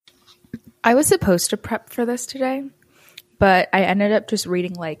I was supposed to prep for this today, but I ended up just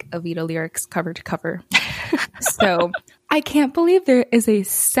reading like Evita lyrics cover to cover. So I can't believe there is a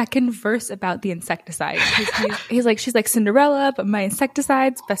second verse about the insecticide. He's like, she's like, Cinderella, but my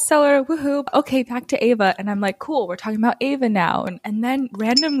insecticide's bestseller, woohoo. Okay, back to Ava. And I'm like, cool, we're talking about Ava now. And then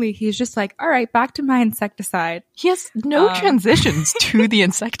randomly he's just like, all right, back to my insecticide. He has no transitions to the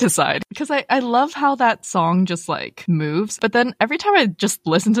insecticide, because I love how that song just like moves. But then every time I just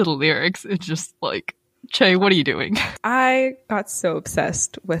listen to the lyrics, it's just like, Che, what are you doing? I got so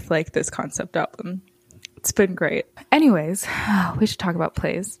obsessed with like this concept album. It's been great. Anyways, we should talk about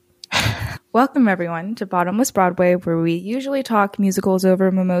plays. Welcome everyone to Bottomless Broadway, where we usually talk musicals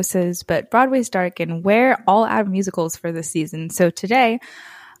over mimosas, but Broadway's dark and we're all out of musicals for this season. So today,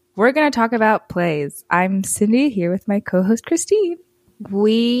 we're going to talk about plays. I'm Cindy here with my co-host Christine.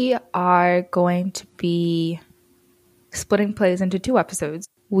 We are going to be splitting plays into 2 episodes.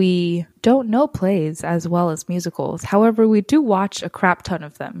 We don't know plays as well as musicals. However, we do watch a crap ton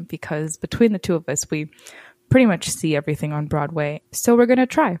of them because between the 2 of us, we pretty much see everything on Broadway. So we're going to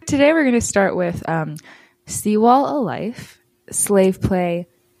try. Today, we're going to start with Seawall, A Life, Slave Play,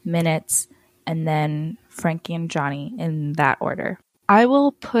 Minutes, and then Frankie and Johnny in that order. I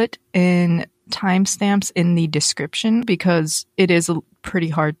will put in timestamps in the description because it is pretty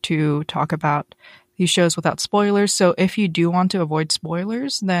hard to talk about these shows without spoilers. So if you do want to avoid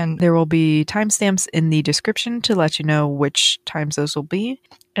spoilers, then there will be timestamps in the description to let you know which times those will be.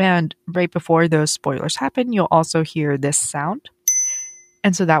 And right before those spoilers happen, you'll also hear this sound.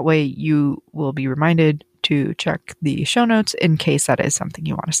 And so that way you will be reminded to check the show notes in case that is something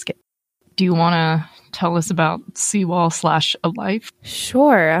you want to skip. Do you want to tell us about Seawall / A Life?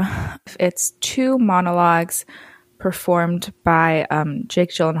 Sure. It's 2 monologues performed by Jake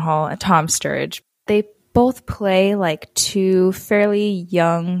Gyllenhaal and Tom Sturridge. They both play like 2 fairly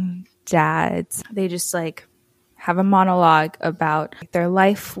young dads. They just like have a monologue about their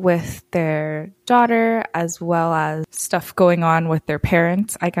life with their daughter as well as stuff going on with their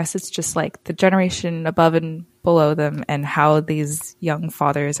parents. I guess it's just like the generation above and below them and how these young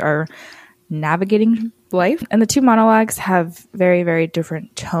fathers are navigating life. And the 2 monologues have very, very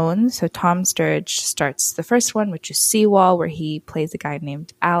different tones. So Tom Sturridge starts the first one, which is Seawall, where he plays a guy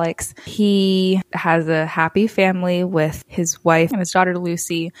named Alex. He has a happy family with his wife and his daughter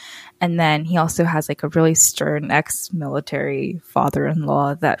Lucy. And then he also has like a really stern ex-military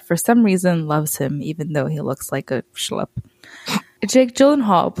father-in-law that for some reason loves him, even though he looks like a schlep. Jake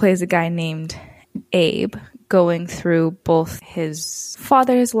Gyllenhaal plays a guy named Abe, going through both his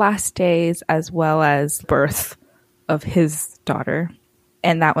father's last days as well as birth of his daughter.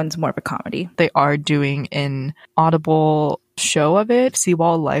 And that one's more of a comedy. They are doing an Audible show of it.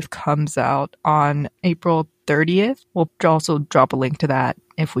 Seawall Life comes out on April 30th. We'll also drop a link to that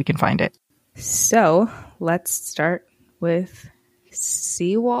if we can find it. So let's start with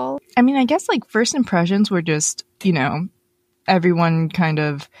Seawall. I mean, I guess like first impressions were just, everyone kind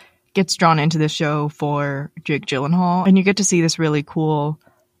of gets drawn into the show for Jake Gyllenhaal, and you get to see this really cool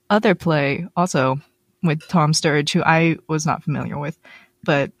other play also with Tom Sturridge, who I was not familiar with,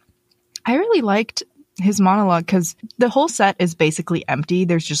 but I really liked his monologue because the whole set is basically empty.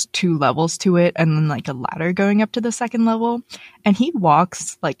 There's just 2 levels to it and then like a ladder going up to the 2nd level, and he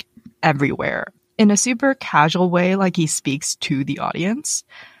walks like everywhere in a super casual way, like he speaks to the audience.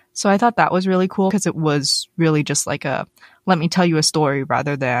 So I thought that was really cool because it was really just like a let me tell you a story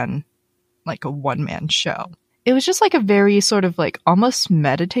rather than like a one-man show. It was just like a very sort of like almost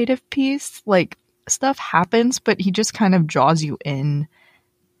meditative piece. Like stuff happens, but he just kind of draws you in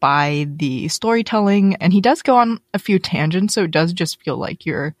by the storytelling. And he does go on a few tangents, so it does just feel like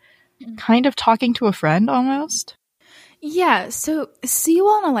you're kind of talking to a friend almost. Yeah, so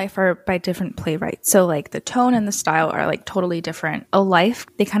Seawall and A Life are by different playwrights. So like the tone and the style are like totally different. A Life,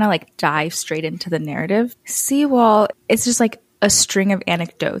 they kind of like dive straight into the narrative. Seawall, it's just like a string of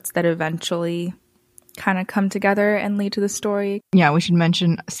anecdotes that eventually kind of come together and lead to the story. Yeah, we should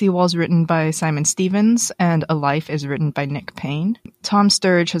mention Seawall's written by Simon Stevens and A Life is written by Nick Payne. Tom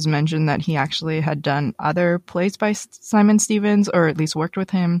Sturridge has mentioned that he actually had done other plays by Simon Stevens, or at least worked with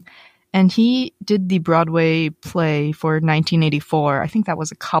him. And he did the Broadway play for 1984. I think that was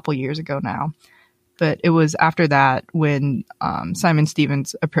a couple years ago now. But it was after that when Simon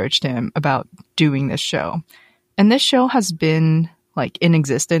Stevens approached him about doing this show. And this show has been like in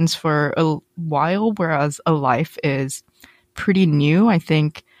existence for a while, whereas A Life is pretty new. I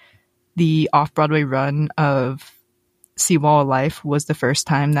think the off-Broadway run of Seawall, A Life was the first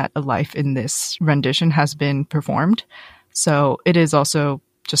time that A Life in this rendition has been performed. So it is also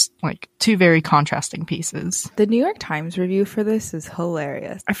just like two very contrasting pieces. The New York Times review for this is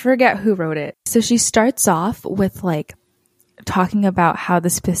hilarious. I forget who wrote it. So she starts off with like talking about how the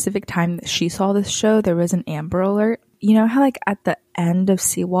specific time that she saw this show, there was an Amber Alert. You know how like at the end of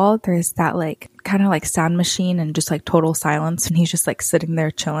Seawall, there's that like kind of like sound machine and just like total silence, and he's just like sitting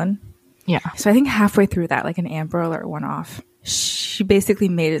there chilling? Yeah. So I think halfway through that, like an Amber Alert went off. She basically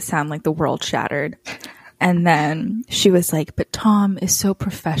made it sound like the world shattered. And then she was like, but Tom is so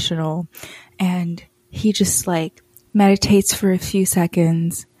professional and he just like meditates for a few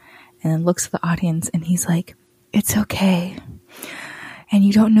seconds and then looks at the audience and he's like, it's okay. And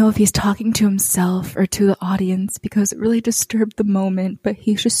you don't know if he's talking to himself or to the audience because it really disturbed the moment, but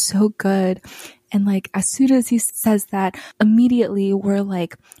he's just so good. And like, as soon as he says that, immediately we're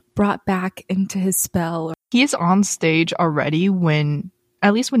like brought back into his spell. He is on stage already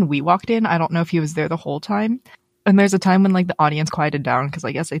at least when we walked in. I don't know if he was there the whole time. And there's a time when like the audience quieted down because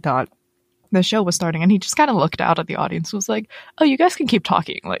I guess they thought the show was starting, and he just kind of looked out at the audience and was like, oh, you guys can keep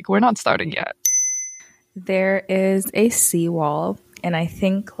talking. Like, we're not starting yet. There is a seawall, and I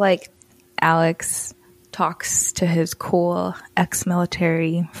think like Alex talks to his cool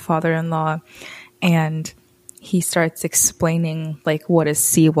ex-military father-in-law, and he starts explaining like what a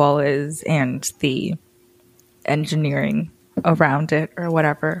seawall is and the engineering around it or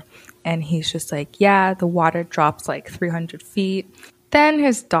whatever. And he's just like, yeah, the water drops like 300 feet. Then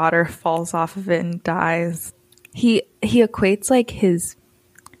his daughter falls off of it and dies. He equates like his,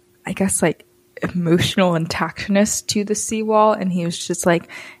 I guess, like emotional intactness to the seawall, and he was just like,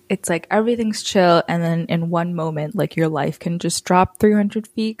 it's like everything's chill, and then in one moment like your life can just drop 300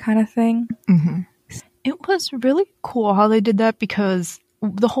 feet kind of thing. Mm-hmm. It was really cool how they did that, because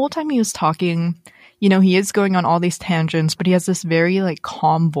the whole time he was talking, you know, he is going on all these tangents, but he has this very like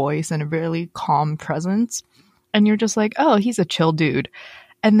calm voice and a really calm presence, and you're just like, oh, he's a chill dude.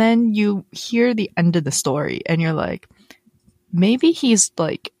 And then you hear the end of the story and you're like, maybe he's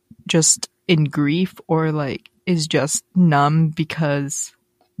like just in grief, or like is just numb because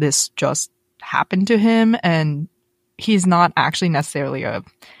this just happened to him, and he's not actually necessarily a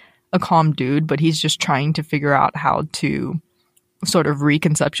calm dude, but he's just trying to figure out how to sort of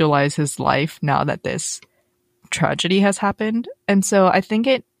reconceptualize his life now that this tragedy has happened. And so I think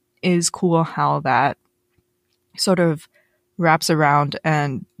it is cool how that sort of wraps around,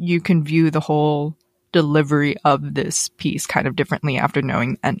 and you can view the whole delivery of this piece kind of differently after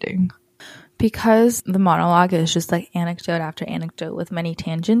knowing the ending. Because the monologue is just like anecdote after anecdote with many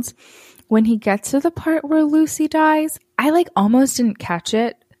tangents, when he gets to the part where Lucy dies, I like almost didn't catch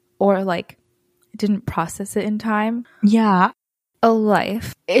it, or like didn't process it in time. Yeah. A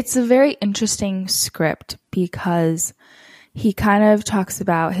Life. It's a very interesting script because he kind of talks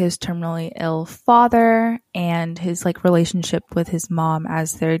about his terminally ill father and his like relationship with his mom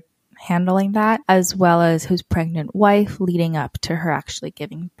as they're handling that, as well as his pregnant wife leading up to her actually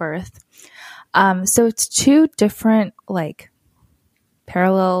giving birth. So it's two different like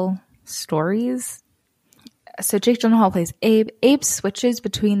parallel stories. So Jake Gyllenhaal plays Abe. Abe switches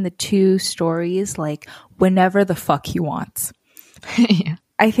between the two stories like whenever the fuck he wants. Yeah.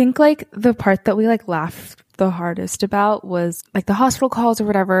 I think like the part that we like laughed the hardest about was like the hospital calls or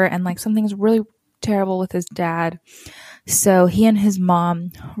whatever, and like something's really terrible with his dad. So he and his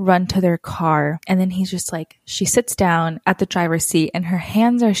mom run to their car, and then he's just like, she sits down at the driver's seat and her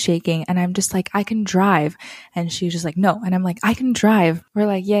hands are shaking, and I'm just like, I can drive. And she's just like, no. And I'm like, I can drive. We're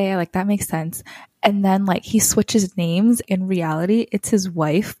like, yeah, like that makes sense. And then like he switches names. In reality, it's his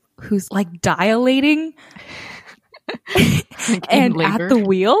wife who's like dilating like and at the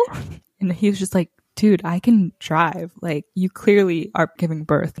wheel. And he was just like, dude, I can drive. Like, you clearly are giving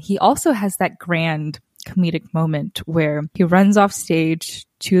birth. He also has that grand comedic moment where he runs off stage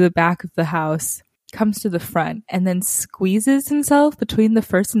to the back of the house, comes to the front, and then squeezes himself between the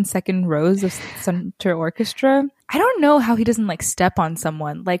first and second rows of center orchestra. I don't know how he doesn't like step on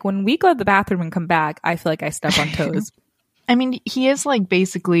someone. Like when we go to the bathroom and come back, I feel like I step on toes. I mean, he is like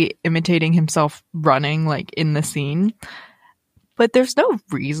basically imitating himself running like in the scene, but there's no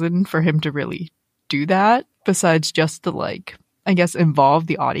reason for him to really do that besides just to like, I guess, involve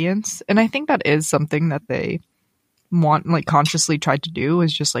the audience. And I think that is something that they want, like consciously tried to do,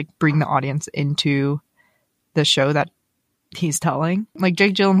 is just like bring the audience into the show that he's telling. Like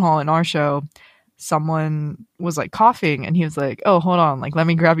Jake Gyllenhaal in our show, someone was like coughing and he was like, oh, hold on, like let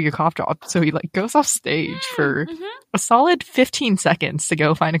me grab your cough drop. So he like goes off stage for a solid 15 seconds to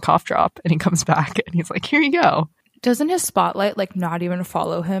go find a cough drop, and he comes back and he's like, here you go. Doesn't his spotlight like not even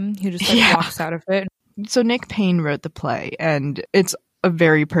follow him? He just like walks out of it. So Nick Payne wrote the play, and it's a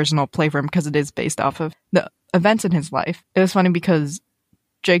very personal play for him because it is based off of the events in his life. It was funny because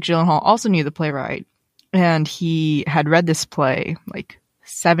Jake Gyllenhaal also knew the playwright, and he had read this play like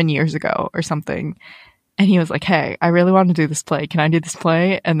 7 years ago or something. And he was like, hey, I really want to do this play. Can I do this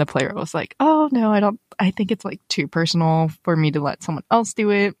play? And the playwright was like, oh, no, I think it's like too personal for me to let someone else do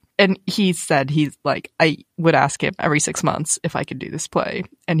it. And he said he's like, I would ask him every 6 months if I could do this play.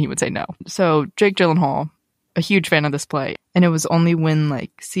 And he would say no. So Jake Gyllenhaal, a huge fan of this play. And it was only when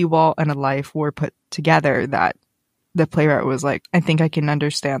like Seawall and A Life were put together that the playwright was like, I think I can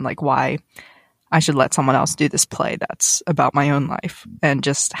understand like why I should let someone else do this play that's about my own life. And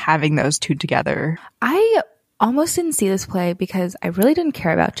just having those two together. I almost didn't see this play because I really didn't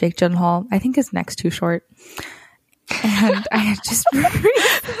care about Jake Gyllenhaal. I think his neck's too short. And I had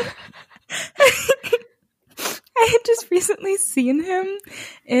just recently seen him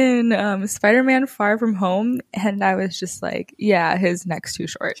in Spider-Man Far From Home, and I was just like, yeah, his neck's too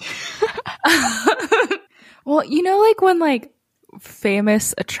short. Well, you know, like when like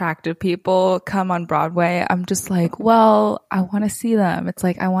famous, attractive people come on Broadway, I'm just like, well, I want to see them. It's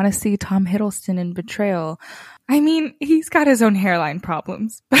like, I want to see Tom Hiddleston in Betrayal. I mean, he's got his own hairline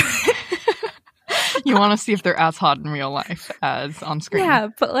problems. You want to see if they're as hot in real life as on screen. Yeah,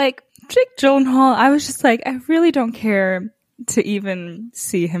 but like Jake Gyllenhaal, I was just like, I really don't care to even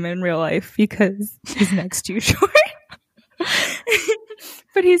see him in real life because his neck's too short.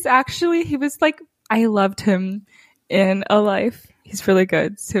 But he was like, I loved him in A Life. He's really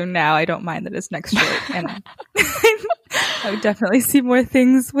good. So now I don't mind that his neck's short. And I would definitely see more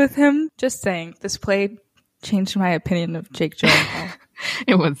things with him. Just saying, this play changed my opinion of Jake Gyllenhaal.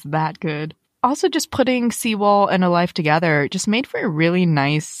 It was that good. Also, just putting Seawall and A Life together just made for a really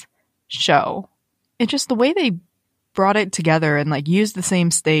nice show. It just, the way they brought it together and like used the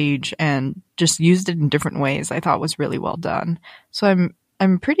same stage and just used it in different ways, I thought was really well done. So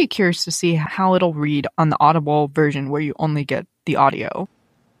I'm pretty curious to see how it'll read on the Audible version where you only get the audio.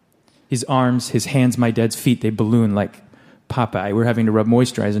 His arms, his hands, my dad's feet, they balloon like Popeye. We're having to rub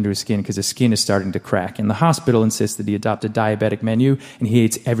moisturizer into his skin because his skin is starting to crack. And the hospital insists that he adopt a diabetic menu, and he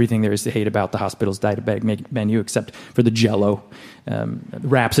hates everything there is to hate about the hospital's diabetic menu except for the Jell-O.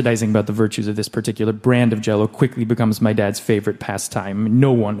 Rhapsodizing about the virtues of this particular brand of Jell-O quickly becomes my dad's favorite pastime.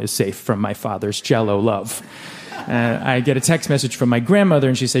 No one is safe from my father's Jell-O love. I get a text message from my grandmother,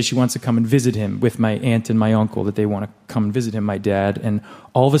 and she says she wants to come and visit him with my aunt and my uncle, that they want to come and visit him, my dad. And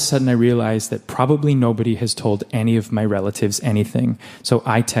all of a sudden I realize that probably nobody has told any of my relatives anything. So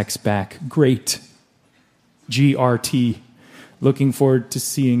I text back, great, GRT, looking forward to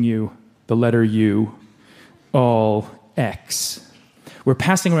seeing you, the letter U, all X. We're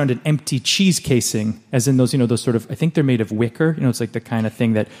passing around an empty cheese casing, as in those, those sort of, I think they're made of wicker. It's like the kind of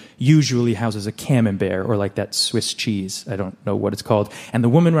thing that usually houses a camembert or like that Swiss cheese. I don't know what it's called. And the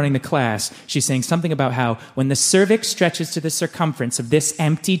woman running the class, she's saying something about how when the cervix stretches to the circumference of this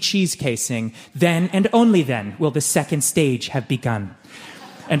empty cheese casing, then and only then will the second stage have begun.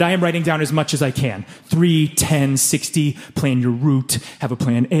 And I am writing down as much as I can. 3, 10, 60, plan your route, have a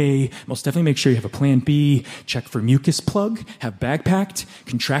plan A, most definitely make sure you have a plan B, check for mucus plug, have bag packed,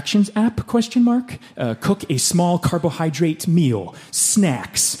 contractions app, ? Cook a small carbohydrate meal,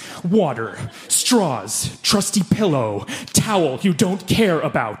 snacks, water, straws, trusty pillow, towel you don't care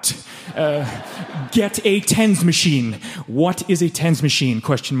about. Get a TENS machine. What is a TENS machine? ?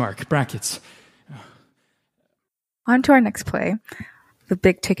 Brackets. On to our next play. The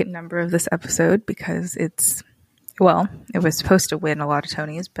big ticket number of this episode, because it was supposed to win a lot of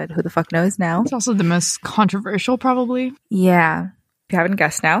Tonys, but who the fuck knows now. It's also the most controversial, probably. Yeah, if you haven't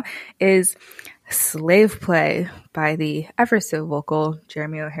guessed now, is Slave Play by the ever so vocal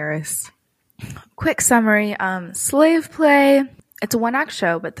Jeremy O. Harris. Quick summary, Slave Play, it's a one-act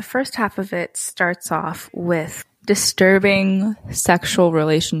show, but the first half of it starts off with disturbing sexual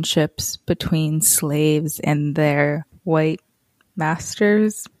relationships between slaves and their white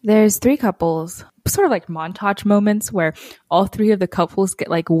masters. There's 3 couples, sort of like montage moments where all 3 of the couples get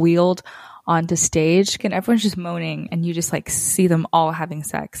like wheeled onto stage and everyone's just moaning and you just like see them all having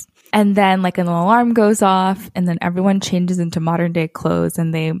sex. And then like an alarm goes off and then everyone changes into modern day clothes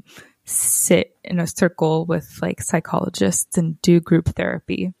and they sit in a circle with like psychologists and do group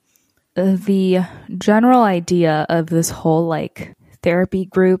therapy. The general idea of this whole like therapy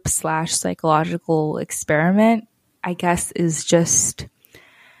group / psychological experiment, I guess, is just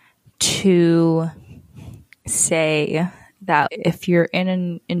to say that if you're in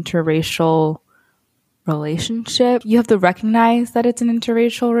an interracial relationship, you have to recognize that it's an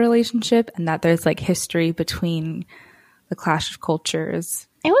interracial relationship and that there's like history between the clash of cultures.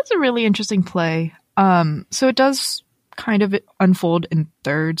 It was a really interesting play. So it does kind of unfold in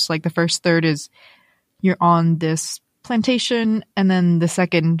thirds. Like the first third is you're on this plantation. And then the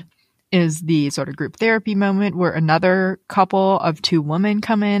second is the sort of group therapy moment where another couple of two women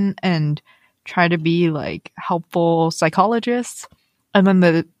come in and try to be like helpful psychologists. And then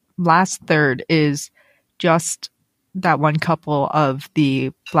the last third is just that one couple of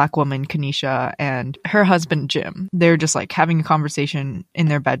the Black woman, Kanisha, and her husband, Jim. They're just like having a conversation in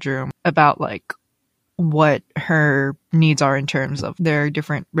their bedroom about like what her needs are in terms of their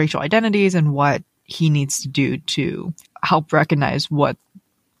different racial identities and what he needs to do to help recognize what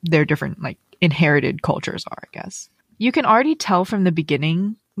their different like inherited cultures are, I guess. You can already tell from the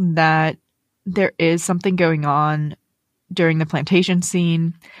beginning that there is something going on during the plantation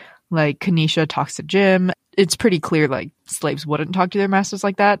scene. Like Kanisha talks to Jim. It's pretty clear like slaves wouldn't talk to their masters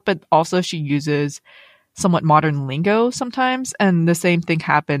like that, but also she uses somewhat modern lingo sometimes. And the same thing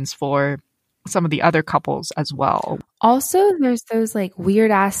happens for some of the other couples as well. Also, there's those like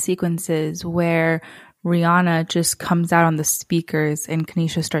weird ass sequences where Rihanna just comes out on the speakers and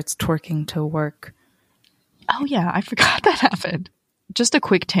Kanisha starts twerking to work. Oh yeah, I forgot that happened. Just a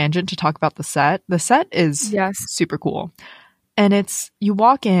quick tangent to talk about the set. The set is super cool. And you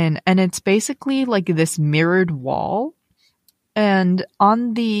walk in and it's basically like this mirrored wall. And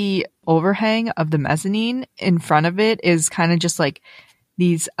on the overhang of the mezzanine in front of it is kind of just like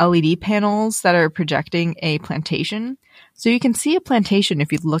these LED panels that are projecting a plantation. So you can see a plantation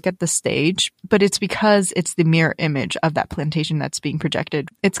if you look at the stage, but it's because it's the mirror image of that plantation that's being projected.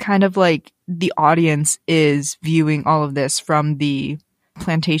 It's kind of like the audience is viewing all of this from the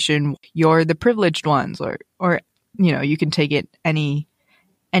plantation. You're the privileged ones, or you know, you can take it any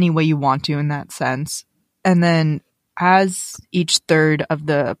way you want to in that sense. And then as each third of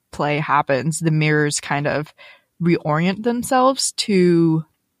the play happens, the mirrors kind of reorient themselves to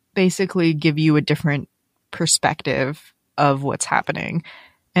basically give you a different perspective of what's happening.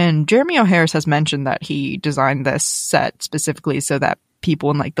 And Jeremy O. Harris has mentioned that he designed this set specifically so that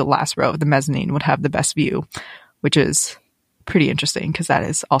people in like the last row of the mezzanine would have the best view, which is pretty interesting because that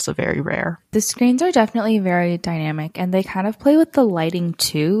is also very rare. The screens are definitely very dynamic and they kind of play with the lighting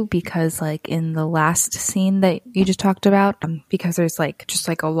too, because like in the last scene that you just talked about, because there's like just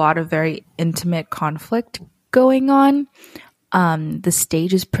like a lot of very intimate conflict going on. The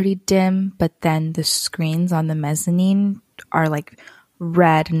stage is pretty dim, but then the screens on the mezzanine are like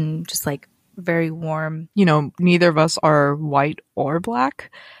red and just like very warm. You know, neither of us are white or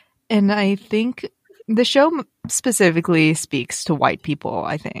Black. And I think the show specifically speaks to white people,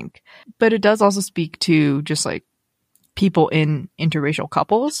 I think. But it does also speak to just like people in interracial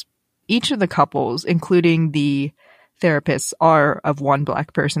couples. Each of the couples, including the therapists, are of one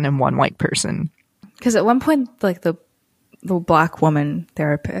Black person and one white person. Because at one point, like the Black woman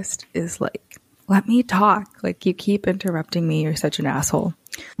therapist is like, let me talk. Like, you keep interrupting me. You're such an asshole.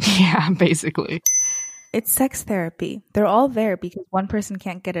 Yeah, basically. It's sex therapy. They're all there because one person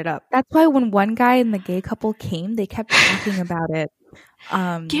can't get it up. That's why when one guy and the gay couple came, they kept talking about it.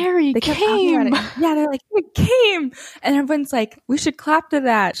 Gary came. Yeah, they're like, he came. And everyone's like, we should clap to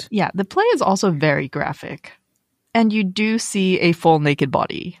that. Yeah, the play is also very graphic. And you do see a full naked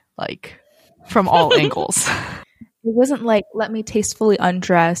body, like, from all angles. It wasn't like, let me tastefully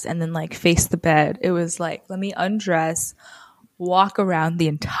undress and then like face the bed. It was like, let me undress, walk around the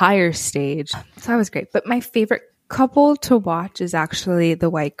entire stage. So that was great. But my favorite couple to watch is actually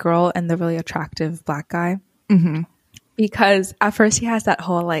the white girl and the really attractive Black guy. Mm-hmm. Because at first he has that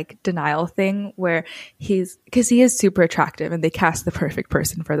whole like denial thing where because he is super attractive and they cast the perfect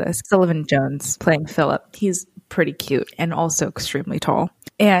person for this. Sullivan Jones playing Philip. He's pretty cute and also extremely tall.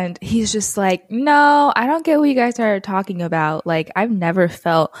 And he's just like, no, I don't get what you guys are talking about. Like, I've never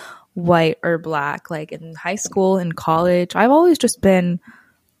felt white or Black. Like in high school and college, I've always just been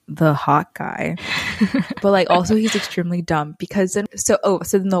the hot guy. But like also he's extremely dumb because then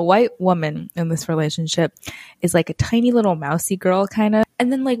the white woman in this relationship is like a tiny little mousy girl kind of.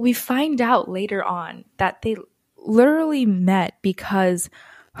 And then like we find out later on that they literally met because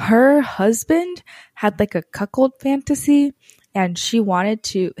her husband had like a cuckold fantasy and he wanted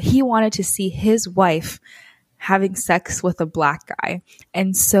to see his wife having sex with a Black guy.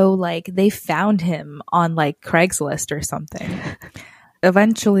 And so like they found him on like Craigslist or something.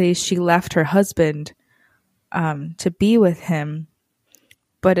 Eventually she left her husband to be with him,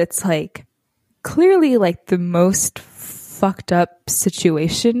 but it's like clearly like the most fucked up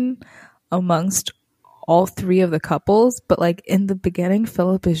situation amongst all three of the couples. But like in the beginning,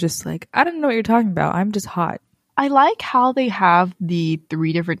 Philip is just like, I don't know what you're talking about. I'm just hot. I like how they have the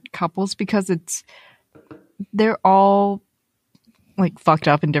three different couples because they're all like fucked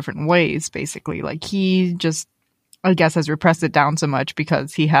up in different ways, basically. Like he just I guess, has repressed it down so much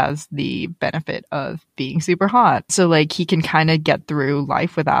because he has the benefit of being super hot. So like he can kind of get through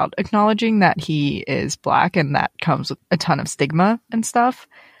life without acknowledging that he is Black, and that comes with a ton of stigma and stuff.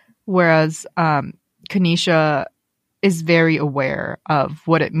 Whereas Kanisha is very aware of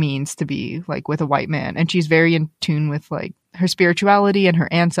what it means to be like with a white man, and she's very in tune with like her spirituality and her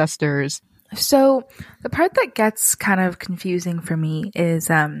ancestors. So the part that gets kind of confusing for me is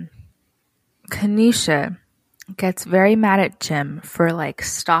Kanisha gets very mad at Jim for like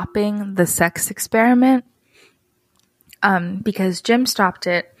stopping the sex experiment because Jim stopped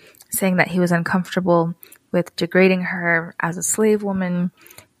it, saying that he was uncomfortable with degrading her as a slave woman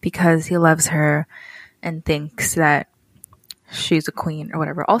because he loves her and thinks that she's a queen or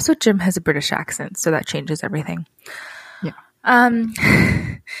whatever. Also, Jim has a British accent, so that changes everything. Yeah. And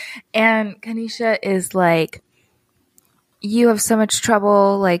Kanisha is like, you have so much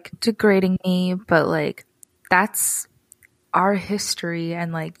trouble like degrading me, but like that's our history,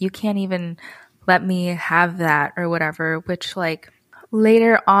 and like you can't even let me have that or whatever. Which like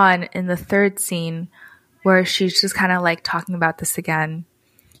later on in the third scene where she's just kind of like talking about this again,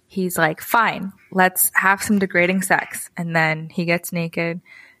 he's like, fine, let's have some degrading sex. And then he gets naked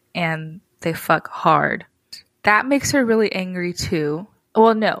and they fuck hard. That makes her really angry too.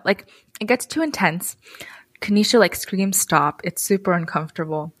 Well, no, like it gets too intense. Kanisha like screams stop. It's super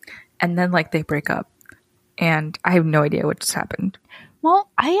uncomfortable. And then like they break up. And I have no idea what just happened. Well,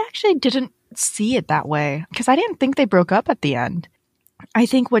 I actually didn't see it that way because I didn't think they broke up at the end. I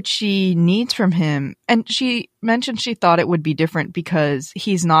think what she needs from him, and she mentioned she thought it would be different because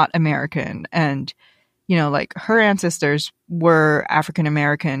he's not American, and, you know, like her ancestors were African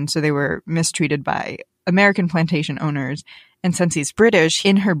American, so they were mistreated by American plantation owners. And since he's British,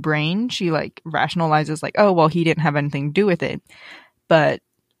 in her brain, she like rationalizes like, oh, well, he didn't have anything to do with it. But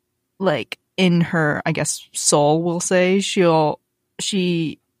like in her, I guess, soul, we'll say,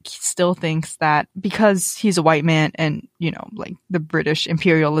 she still thinks that because he's a white man and, you know, like the British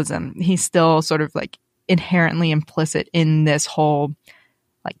imperialism, he's still sort of like inherently implicit in this whole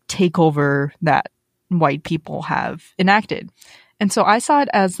like takeover that white people have enacted. And so I saw it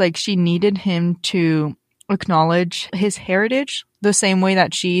as like she needed him to acknowledge his heritage the same way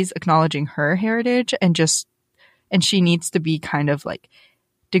that she's acknowledging her heritage, and she needs to be kind of like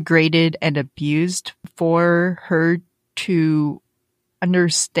degraded and abused for her to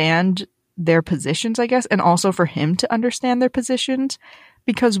understand their positions, I guess, and also for him to understand their positions.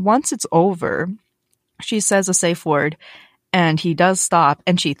 Because once it's over, she says a safe word and he does stop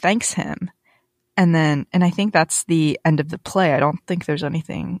and she thanks him. And I think that's the end of the play. I don't think there's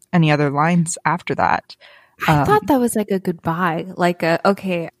any other lines after that. I thought that was like a goodbye. Like,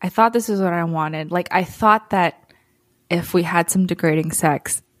 okay, I thought this is what I wanted. Like, I thought that if we had some degrading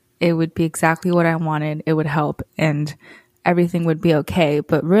sex, it would be exactly what I wanted. It would help and everything would be okay.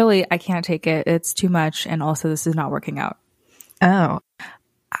 But really, I can't take it. It's too much. And also, this is not working out. Oh.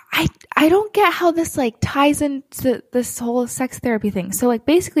 I don't get how this like ties into this whole sex therapy thing. So like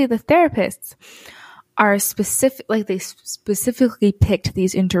basically the therapists are they specifically picked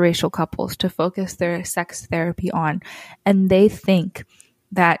these interracial couples to focus their sex therapy on. And they think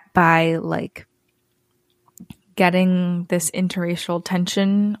that by like getting this interracial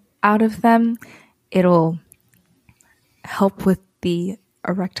tension out of them, it'll help with the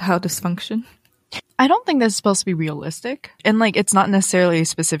erectile dysfunction. I don't think that's supposed to be realistic. And like, it's not necessarily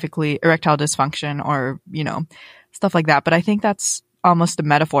specifically erectile dysfunction or, you know, stuff like that. But I think that's almost a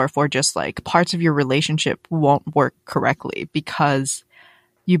metaphor for just like parts of your relationship won't work correctly because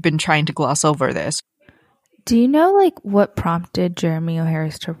you've been trying to gloss over this. Do you know like what prompted Jeremy O.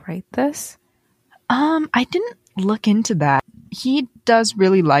 Harris to write this? I didn't look into that. He does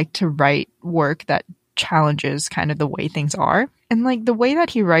really like to write work that challenges kind of the way things are. And like the way that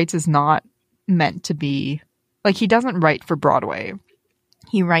he writes is not meant to be like, he doesn't write for Broadway.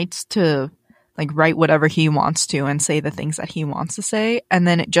 He writes to like write whatever he wants to and say the things that he wants to say. And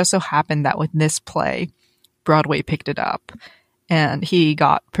then it just so happened that with this play, Broadway picked it up and he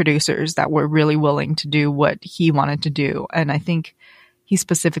got producers that were really willing to do what he wanted to do. And I think he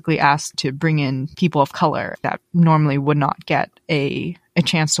specifically asked to bring in people of color that normally would not get a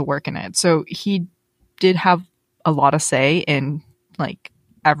chance to work in it. So he did have a lot of say in like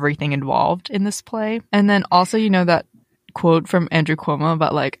everything involved in this play. And then also, you know, that quote from Andrew Cuomo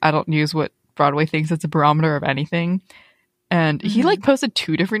about like, I don't use what Broadway thinks it's a barometer of anything. And he like posted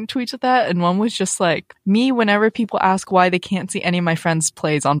 2 different tweets with that. And one was just like, me whenever people ask why they can't see any of my friends'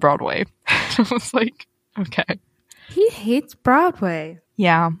 plays on Broadway. I was like, okay. He hates Broadway.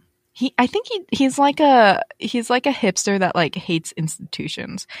 Yeah. I think he's like a hipster that like hates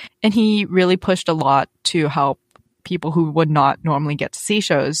institutions. And he really pushed a lot to help people who would not normally get to see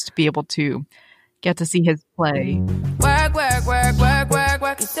shows to be able to get to see his play. Work, work, work, work, work,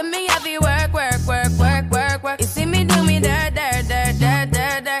 work. You see me heavy work, work, work, work, work, work. You see me do me dirt, dirt, dirt, dirt,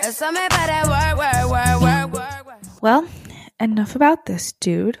 dirt, dirt. You saw me by that work, work, work, work, work, work. Well, enough about this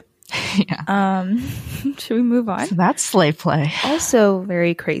dude. Yeah. Should we move on? So that's slave play. Also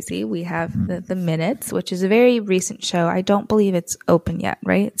very crazy. We have the Minutes, which is a very recent show. I don't believe it's open yet,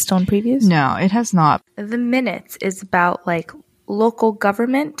 right? It's still in previews? No, it has not. The Minutes is about like local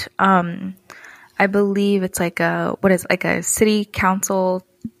government. I believe it's like a city council,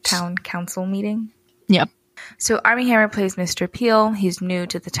 town council meeting. Yep. So Armie Hammer plays Mr. Peel. He's new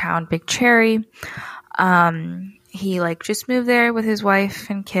to the town, Big Cherry. He like just moved there with his wife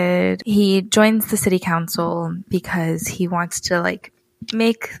and kid. He joins the city council because he wants to like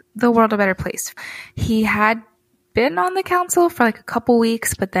make the world a better place. He had been on the council for like a couple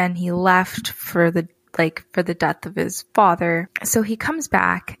weeks, but then he left for the death of his father. So he comes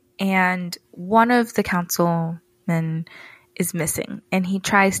back and one of the councilmen is missing, and he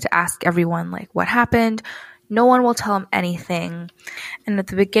tries to ask everyone like what happened. No one will tell him anything. And at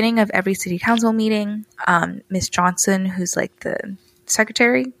the beginning of every city council meeting, Miss Johnson, who's like the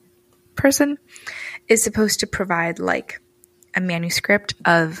secretary person, is supposed to provide like a manuscript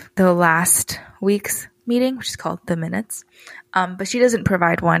of the last week's meeting, which is called the Minutes. But she doesn't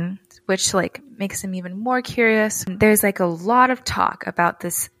provide one, which like makes him even more curious. There's like a lot of talk about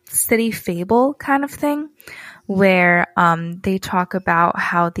this city fable kind of thing where they talk about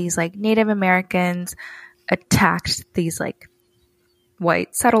how these like Native Americans attacked these like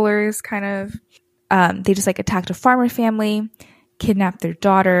white settlers kind of. They just like attacked a farmer family, kidnapped their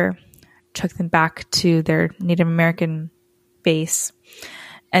daughter, took them back to their Native American base,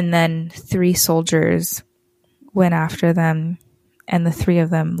 and then 3 soldiers went after them, and the 3 of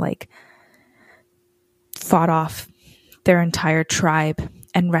them like fought off their entire tribe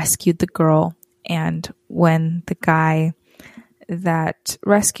and rescued the girl. And when the guy that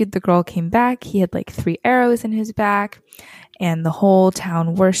rescued the girl came back, he had like 3 arrows in his back, and the whole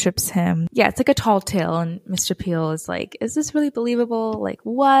town worships him. Yeah, it's like a tall tale, and Mr. Peel is like, is this really believable? Like,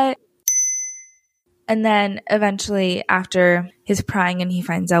 what? And then eventually, after his prying and he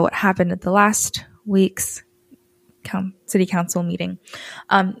finds out what happened at the last week's city council meeting,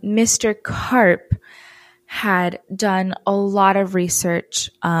 Mr. Karp had done a lot of research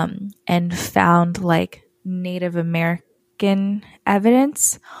and found like Native American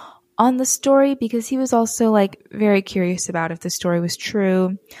evidence on the story, because he was also like very curious about if the story was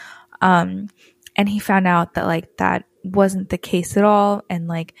true. And he found out that like that wasn't the case at all. And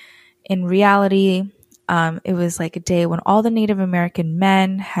like in reality, it was like a day when all the Native American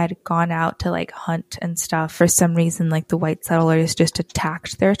men had gone out to like hunt and stuff. For some reason, like the white settlers just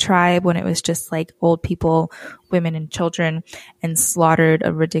attacked their tribe when it was just like old people, women, and children, and slaughtered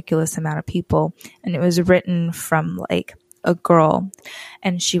a ridiculous amount of people. And it was written from like a girl,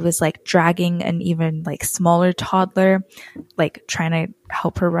 and she was like dragging an even like smaller toddler, like trying to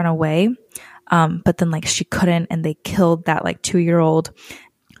help her run away. But then like she couldn't, and they killed that like 2-year-old.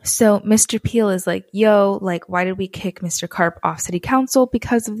 So Mr. Peel is like, yo, like, why did we kick Mr. Karp off city council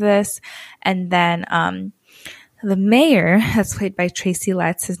because of this? And then the mayor, that's played by Tracy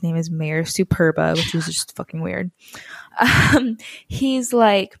Letts, his name is Mayor Superba, which is just fucking weird. He's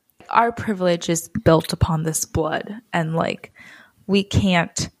like, our privilege is built upon this blood, and like we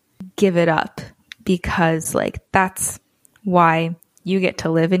can't give it up, because like that's why you get to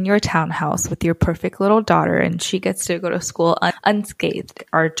live in your townhouse with your perfect little daughter, and she gets to go to school unscathed.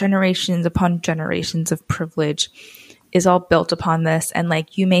 Our generations upon generations of privilege is all built upon this. And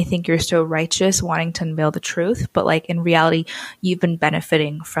like, you may think you're so righteous wanting to unveil the truth, but like in reality, you've been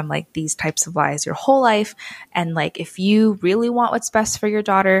benefiting from like these types of lies your whole life. And like, if you really want what's best for your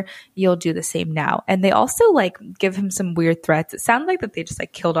daughter, you'll do the same now. And they also like give him some weird threats. It sounds like that they just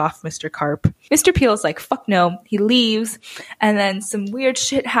like killed off Mr. Karp. Mr. Peel is like, fuck no. He leaves, and then some weird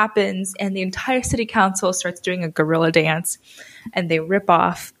shit happens, and the entire city council starts doing a guerrilla dance, and they rip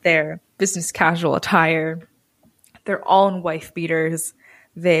off their business casual attire. They're all in wife beaters.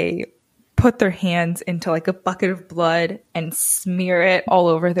 They put their hands into like a bucket of blood and smear it all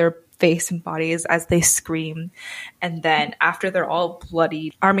over their face and bodies as they scream. And then after they're all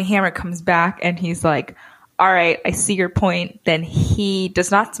bloody, Armie Hammer comes back and he's like, all right, I see your point. Then he does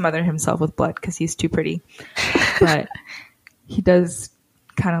not smother himself with blood because he's too pretty. But he does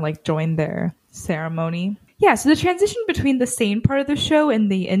kind of like join their ceremony. Yeah, so the transition between the sane part of the show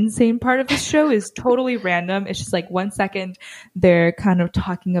and the insane part of the show is totally random. It's just like 1 second they're kind of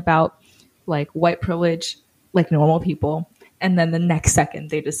talking about like white privilege, like normal people. And then the next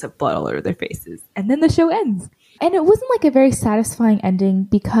second, they just have blood all over their faces. And then the show ends. And it wasn't like a very satisfying ending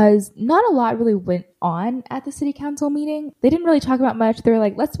because not a lot really went on at the city council meeting. They didn't really talk about much. They were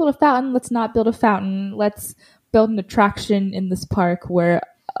like, let's build a fountain. Let's not build a fountain. Let's build an attraction in this park where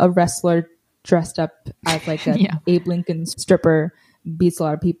a wrestler dressed up as like a Abe Lincoln stripper beats a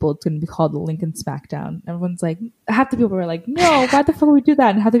lot of people. It's going to be called the Lincoln Smackdown. Everyone's like, half the people were like, no, why the fuck would we do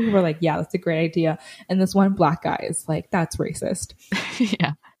that? And half the people were like, yeah, that's a great idea. And this one black guy is like, that's racist.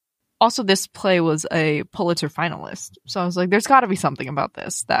 Yeah. Also, this play was a Pulitzer finalist. So I was like, there's got to be something about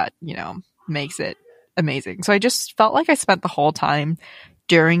this that, you know, makes it amazing. So I just felt like I spent the whole time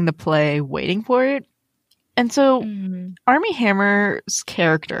during the play waiting for it. And so Armie Hammer's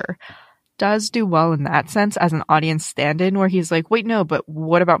character does do well in that sense as an audience stand-in where he's like, wait, no, but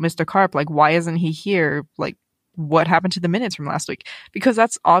what about Mr. Karp? Like, why isn't he here? Like, what happened to the minutes from last week? Because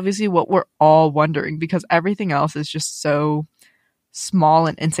that's obviously what we're all wondering because everything else is just so small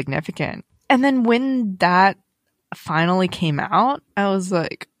and insignificant. And then when that finally came out, I was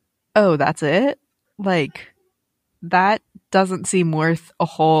like, oh, that's it? Like, that doesn't seem worth a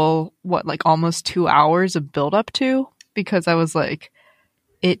whole, like almost 2 hours of build up to? Because I was like,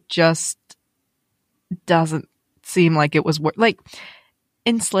 it just doesn't seem like it was worth, like,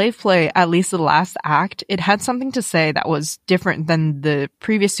 in Slave Play, at least the last act, it had something to say that was different than the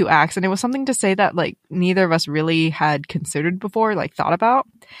previous 2 acts. And it was something to say that, like, neither of us really had considered before, like, thought about.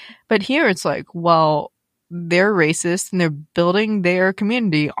 But here it's like, well, they're racist and they're building their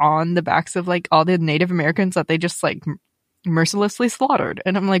community on the backs of, like, all the Native Americans that they just, like, mercilessly slaughtered.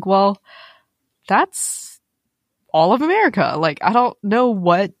 And I'm like, well, that's all of America. Like, I don't know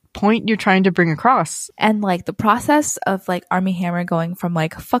what point you're trying to bring across. And like the process of like Armie Hammer going from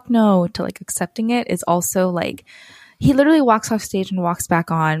like fuck no to like accepting it is also like he literally walks off stage and walks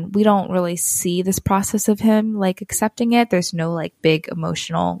back on. We don't really see this process of him like accepting it. There's no like big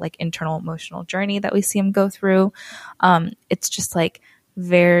emotional, like internal emotional journey that we see him go through. It's just like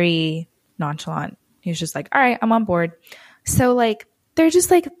very nonchalant. He's just like, all right, I'm on board. So like they're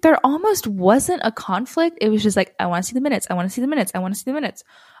just like, there almost wasn't a conflict. It was just like, I want to see the minutes. I want to see the minutes. I want to see the minutes.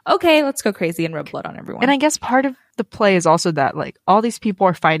 Okay, let's go crazy and rub blood on everyone. And I guess part of the play is also that like all these people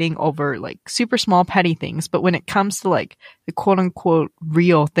are fighting over like super small petty things. But when it comes to like the quote unquote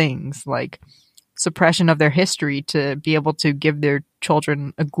real things, like suppression of their history to be able to give their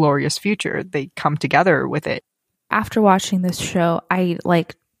children a glorious future, they come together with it. After watching this show, I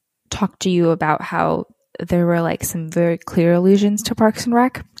like talked to you about how there were like some very clear allusions to Parks and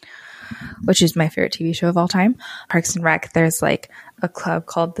Rec, which is my favorite TV show of all time. Parks and Rec, there's like a club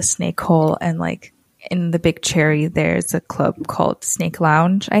called the Snake Hole, and like in the Big Cherry, there's a club called Snake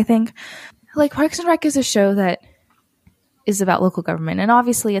Lounge, I think. Like Parks and Rec is a show that is about local government, and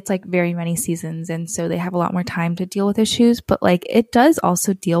obviously it's like very many seasons, and so they have a lot more time to deal with issues, but like it does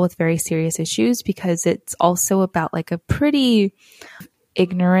also deal with very serious issues because it's also about like a pretty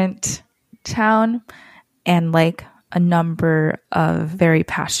ignorant town and like a number of very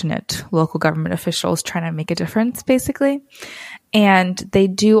passionate local government officials trying to make a difference, basically. And they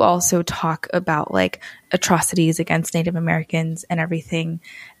do also talk about like atrocities against Native Americans and everything.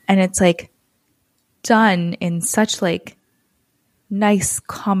 And it's like done in such like nice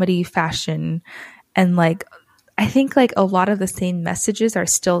comedy fashion. And like, I think like a lot of the same messages are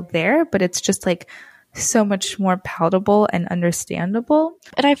still there, but it's just like so much more palatable and understandable.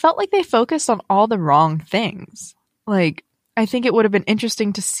 And I felt like they focused on all the wrong things. Like, I think it would have been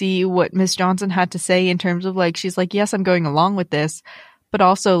interesting to see what Miss Johnson had to say in terms of like, she's like, yes, I'm going along with this, but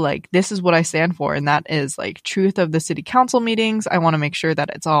also like, this is what I stand for. And that is like truth of the city council meetings. I want to make sure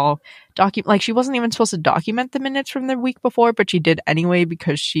that it's all like she wasn't even supposed to document the minutes from the week before, but she did anyway,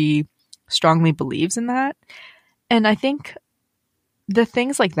 because she strongly believes in that. And I think the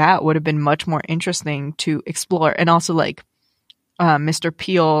things like that would have been much more interesting to explore. And also like, Mr.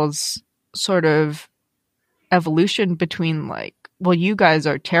 Peel's sort of evolution between like, well, you guys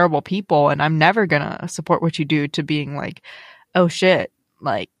are terrible people and I'm never gonna support what you do, to being like, oh shit,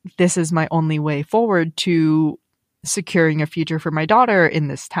 like this is my only way forward to securing a future for my daughter in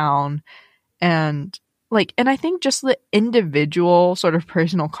this town. And like, and I think just the individual sort of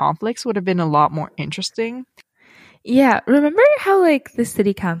personal conflicts would have been a lot more interesting. Yeah. Remember how like the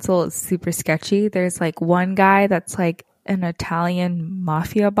city council is super sketchy? There's like one guy that's like an Italian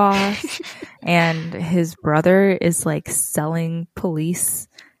mafia boss and his brother is like selling police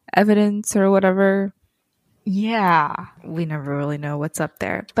evidence or whatever. Yeah. We never really know what's up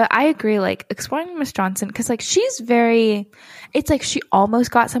there. But I agree, like exploring Miss Johnson, because like she's very, it's like she almost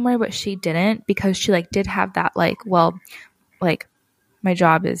got somewhere but she didn't, because she like did have that like, well, like my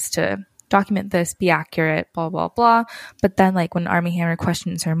job is to document this, be accurate, blah, blah, blah. But then like when Armie Hammer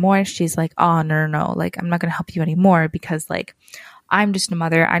questions her more, she's like, oh, no, like I'm not going to help you anymore because like I'm just a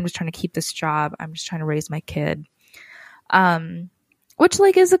mother. I'm just trying to keep this job. I'm just trying to raise my kid. Which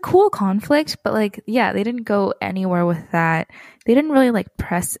like is a cool conflict, but like, yeah, they didn't go anywhere with that. They didn't really like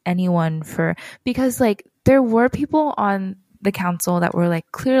press anyone because like there were people on the council that were like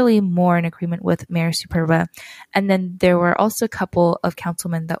clearly more in agreement with Mayor Superba. And then there were also a couple of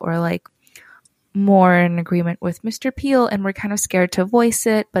councilmen that were like more in agreement with Mr. Peel and were kind of scared to voice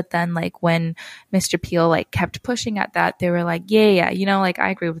it. But then like when Mr. Peel like kept pushing at that, they were like, yeah, you know, like I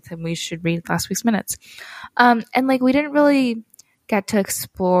agree with him. We should read last week's minutes. And like we didn't really get to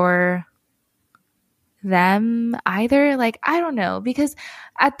explore them either. Like, I don't know, because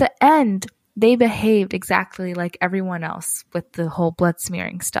at the end, they behaved exactly like everyone else with the whole blood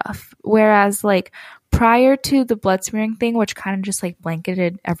smearing stuff. Whereas like prior to the blood smearing thing, which kind of just like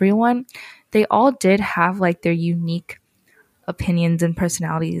blanketed everyone, they all did have like their unique opinions and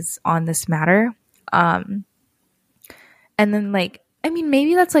personalities on this matter. And then like, I mean,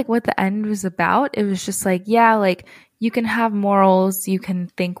 maybe that's like what the end was about. It was just like, yeah, like you can have morals, you can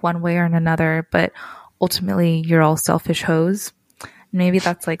think one way or another, but ultimately you're all selfish hoes. Maybe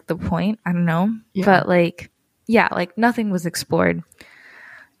that's like the point. I don't know. Yeah. But like, yeah, like nothing was explored.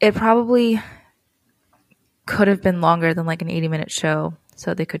 It probably could have been longer than like an 80-minute show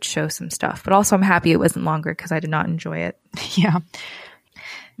so they could show some stuff. But also I'm happy it wasn't longer because I did not enjoy it. Yeah.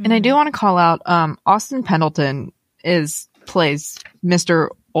 And I do want to call out Austin Pendleton plays Mr.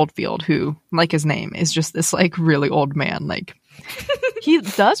 Oldfield, who, like his name, is just this like really old man. Like he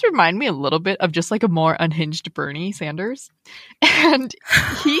does remind me a little bit of just like a more unhinged Bernie Sanders, and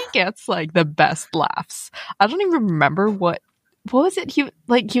he gets like the best laughs. I don't even remember what was it. He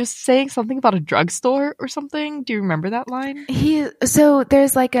was saying something about a drugstore or something. Do you remember that line? So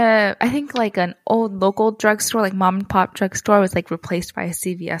there's like I think like an old local drugstore, like mom and pop drugstore, was like replaced by a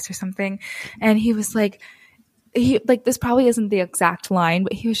CVS or something, and he was like. This probably isn't the exact line,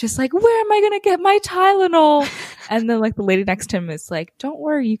 but he was just like, where am I going to get my Tylenol? And then like the lady next to him is like, don't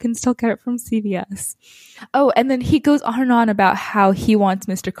worry, you can still get it from CVS. Oh, and then he goes on and on about how he wants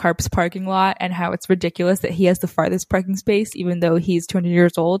Mr. Karp's parking lot and how it's ridiculous that he has the farthest parking space, even though he's 200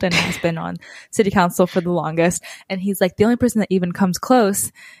 years old and has been on city council for the longest. And he's like, the only person that even comes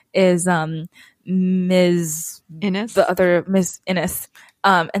close is, Ms. Innes? The other Ms. Innes.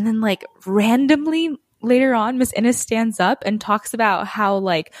 And then like randomly, later on, Miss Innes stands up and talks about how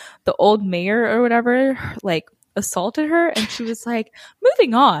like the old mayor or whatever like assaulted her, and she was like,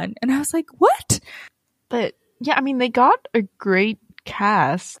 moving on. And I was like, what? But yeah, I mean, they got a great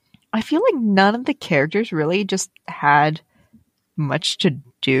cast. I feel like none of the characters really just had much to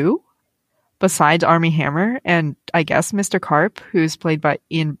do besides Armie Hammer and I guess Mr. Karp, who's played by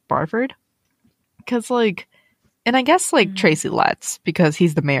Ian Barford. Because like, and I guess like Tracy Letts, because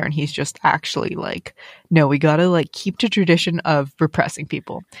he's the mayor and he's just actually like, no, we gotta like keep the tradition of repressing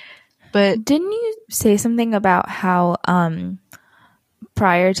people. But didn't you say something about how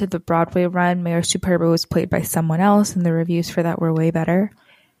prior to the Broadway run, Mayor Superba was played by someone else and the reviews for that were way better?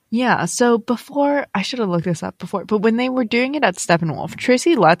 Yeah, so before, I should have looked this up before, but when they were doing it at Steppenwolf,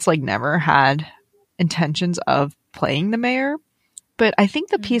 Tracy Letts like never had intentions of playing the mayor. But I think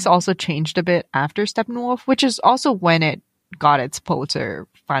the piece also changed a bit after Steppenwolf, which is also when it got its Pulitzer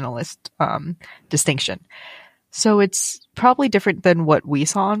finalist distinction. So it's probably different than what we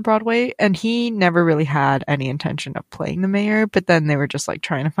saw on Broadway. And he never really had any intention of playing the mayor. But then they were just like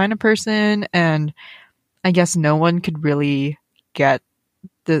trying to find a person. And I guess no one could really get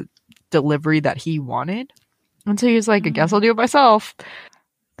the delivery that he wanted. And so he was like, I guess I'll do it myself.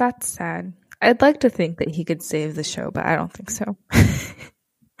 That's sad. I'd like to think that he could save the show, but I don't think so.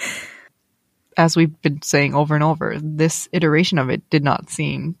 As we've been saying over and over, this iteration of it did not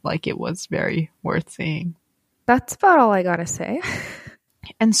seem like it was very worth seeing. That's about all I gotta say.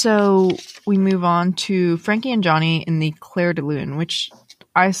 And so we move on to Frankie and Johnny in the Claire de Lune, which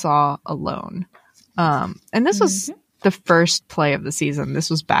I saw alone. And this was the first play of the season. This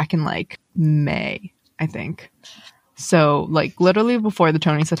was back in like May, I think. So like literally before the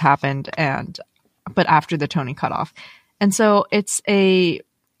Tonys had happened but after the Tony cutoff. And so it's a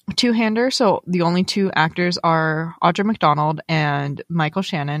two-hander. So the only two actors are Audra McDonald and Michael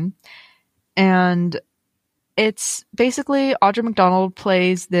Shannon. And it's basically Audra McDonald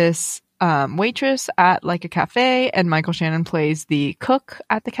plays this waitress at like a cafe, and Michael Shannon plays the cook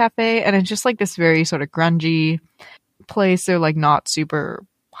at the cafe. And it's just like this very sort of grungy place. They're like not super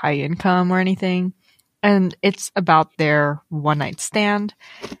high income or anything. And it's about their one night stand.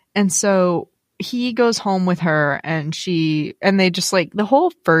 And so he goes home with her and they just like the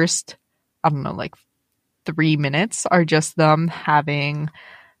whole first I don't know, like 3 minutes are just them having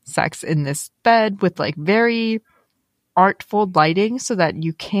sex in this bed with like very artful lighting so that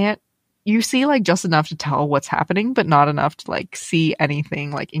you see like just enough to tell what's happening, but not enough to like see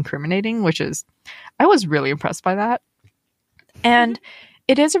anything like incriminating, I was really impressed by that. And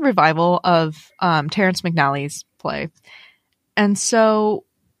it is a revival of Terrence McNally's play. And so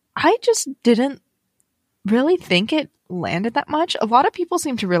I just didn't really think it landed that much. A lot of people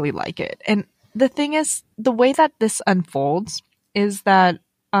seem to really like it. And the thing is, the way that this unfolds is that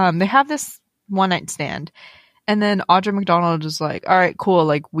they have this one night stand, and then Audra McDonald is like, all right, cool,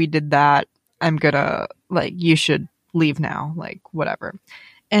 like we did that. I'm gonna, like, you should leave now, like whatever.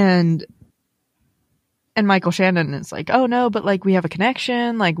 And Michael Shannon is like, oh no, but like we have a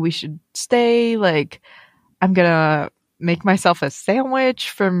connection, like we should stay, like I'm gonna make myself a sandwich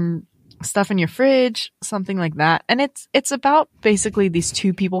from stuff in your fridge, something like that. And it's about basically these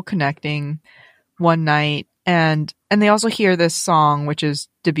two people connecting one night, and they also hear this song, which is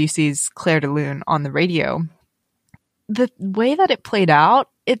Debussy's Clair de Lune, on the radio. The way that it played out,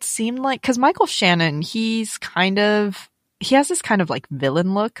 it seemed like, because Michael Shannon, he has this kind of like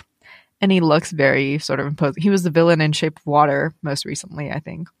villain look, and he looks very sort of imposing. He was the villain in Shape of Water most recently, I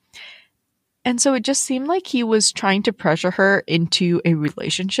think. And so it just seemed like he was trying to pressure her into a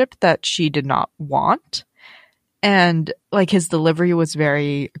relationship that she did not want. And like his delivery was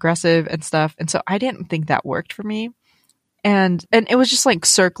very aggressive and stuff. And so I didn't think that worked for me. And it was just like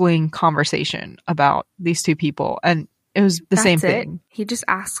circling conversation about these two people. And it was the same thing. He just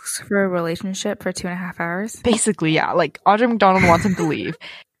asks for a relationship for 2.5 hours. Basically, yeah. Like Audra McDonald wants him to leave.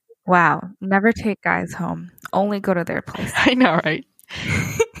 Wow. Never take guys home. Only go to their place. I know, right?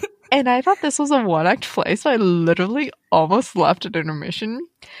 And I thought this was a one-act play, so I literally almost left at intermission.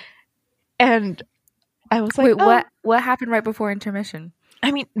 And I was like, wait, what happened right before intermission?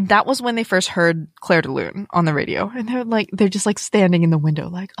 I mean, that was when they first heard Clair de Lune on the radio. And they're just like standing in the window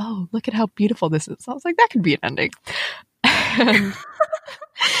like, oh, look at how beautiful this is. So I was like, that could be an ending.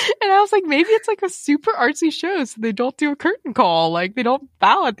 And I was like, maybe it's like a super artsy show, so they don't do a curtain call. Like, they don't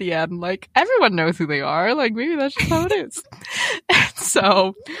bow at the end. Like, everyone knows who they are. Like, maybe that's just how it is. And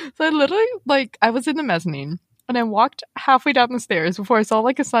so I literally, like, I was in the mezzanine, and I walked halfway down the stairs before I saw,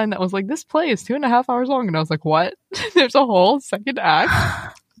 like, a sign that was like, this play is 2.5 hours long. And I was like, what? There's a whole second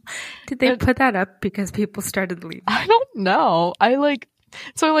act? Did they put that up because people started leaving? I don't know. I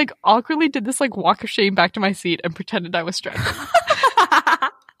awkwardly did this, like, walk of shame back to my seat and pretended I was stretching.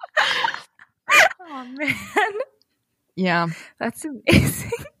 Oh, man. Yeah. That's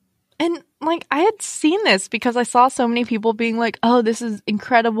amazing. And, like, I had seen this because I saw so many people being like, oh, this is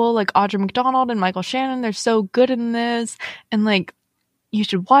incredible. Like, Audra McDonald and Michael Shannon, they're so good in this. And, like, you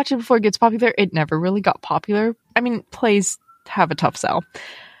should watch it before it gets popular. It never really got popular. I mean, plays have a tough sell.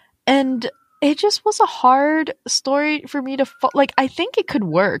 And it just was a hard story for me to like, I think it could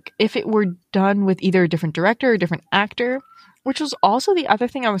work if it were done with either a different director or a different actor, which was also the other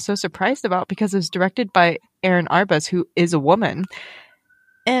thing I was so surprised about because it was directed by Erin Arbus, who is a woman.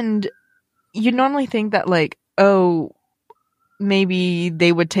 And you normally think that, like, oh, maybe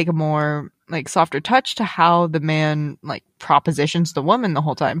they would take a more, like, softer touch to how the man, like, propositions the woman the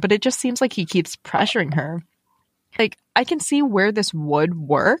whole time. But it just seems like he keeps pressuring her. Like, I can see where this would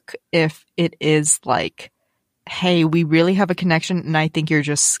work if it is like, hey, we really have a connection and I think you're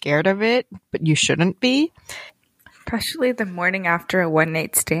just scared of it, but you shouldn't be. Especially the morning after a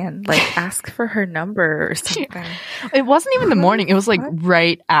one-night stand. Like, ask for her number or something. It wasn't even the morning. It was, like,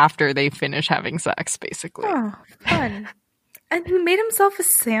 right after they finish having sex, basically. Oh, fun. And he made himself a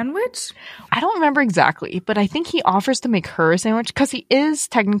sandwich? I don't remember exactly, but I think he offers to make her a sandwich because he is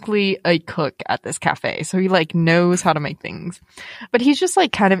technically a cook at this cafe. So he, like, knows how to make things. But he's just,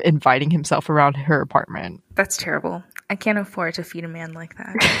 like, kind of inviting himself around her apartment. That's terrible. I can't afford to feed a man like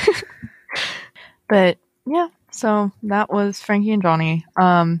that. But, yeah. So that was Frankie and Johnny.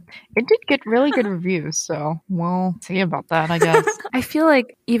 It did get really good reviews, so we'll see about that, I guess. I feel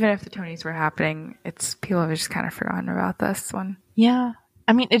like even if the Tonys were happening, people have just kind of forgotten about this one. Yeah.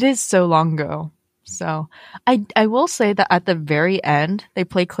 I mean, it is so long ago. So I will say that at the very end, they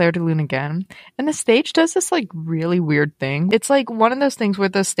play Clair de Lune again, and the stage does this, like, really weird thing. It's like one of those things where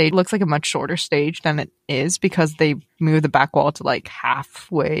the stage looks like a much shorter stage than it is because they move the back wall to, like,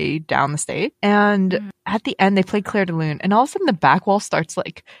 halfway down the stage. And at the end, they play Clair de Lune, and all of a sudden the back wall starts,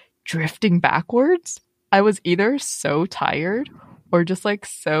 like, drifting backwards. I was either so tired or just, like,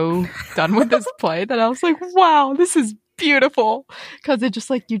 so done with this play that I was like, wow, this is beautiful, because it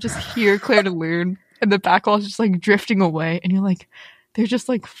just, like, you just hear Clair de Lune and the back wall is just, like, drifting away, and you're like, they're just,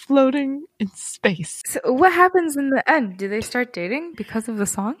 like, floating in space. So what happens in the end? Do they start dating because of the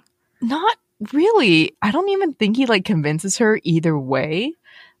song? Not really. I don't even think he like convinces her either way.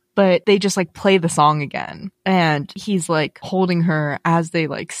 But they just like play the song again. And he's like holding her as they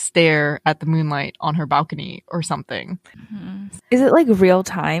like stare at the moonlight on her balcony or something. Is it like real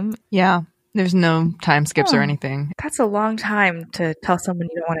time? Yeah. There's no time skips or anything. That's a long time to tell someone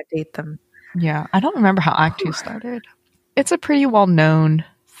you don't want to date them. Yeah. I don't remember how Act 2 started. It's a pretty well known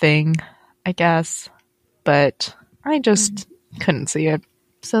thing, I guess. But I just couldn't see it.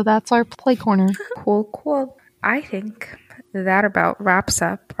 So that's our play corner. Cool. I think that about wraps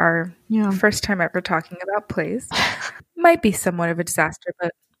up our first time ever talking about plays. Might be somewhat of a disaster,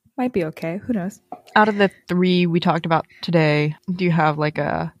 but might be okay. Who knows? Out of the 3 we talked about today, do you have like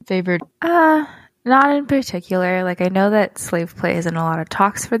a favorite? Not in particular. Like I know that Slave Play is in a lot of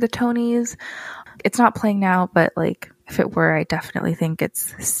talks for the Tonys. It's not playing now, but like if it were, I definitely think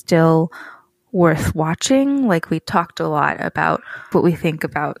it's still worth watching. Like we talked a lot about what we think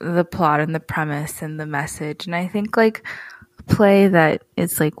about the plot and the premise and the message, and I think like a play that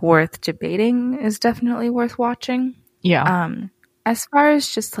is like worth debating is definitely worth watching. As far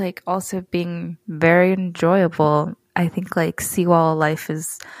as just like also being very enjoyable, I think like Seawall Life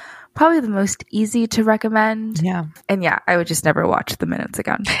is probably the most easy to recommend. And I would just never watch The Minutes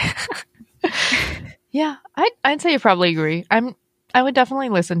again. I'd say you probably agree. I would definitely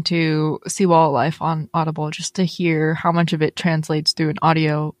listen to Seawall Life on Audible just to hear how much of it translates through an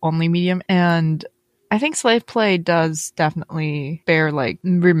audio only medium. And I think Slave Play does definitely bear like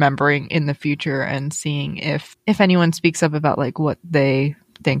remembering in the future and seeing if anyone speaks up about like what they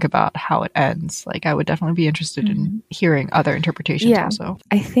think about how it ends. Like I would definitely be interested in hearing other interpretations also.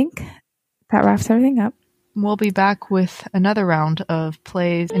 I think that wraps everything up. We'll be back with another round of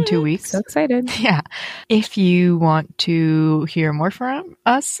plays in 2 weeks. So excited. Yeah. If you want to hear more from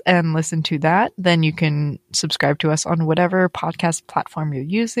us and listen to that, then you can subscribe to us on whatever podcast platform you're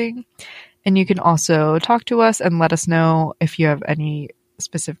using. And you can also talk to us and let us know if you have any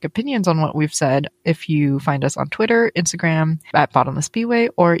specific opinions on what we've said. If you find us on Twitter, Instagram at Bottomless Bway,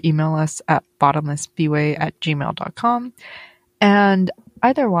 or email us at bottomlessbway@gmail.com. And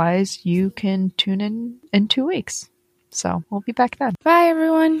otherwise, you can tune in 2 weeks. So we'll be back then. Bye,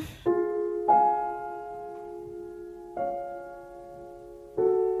 everyone.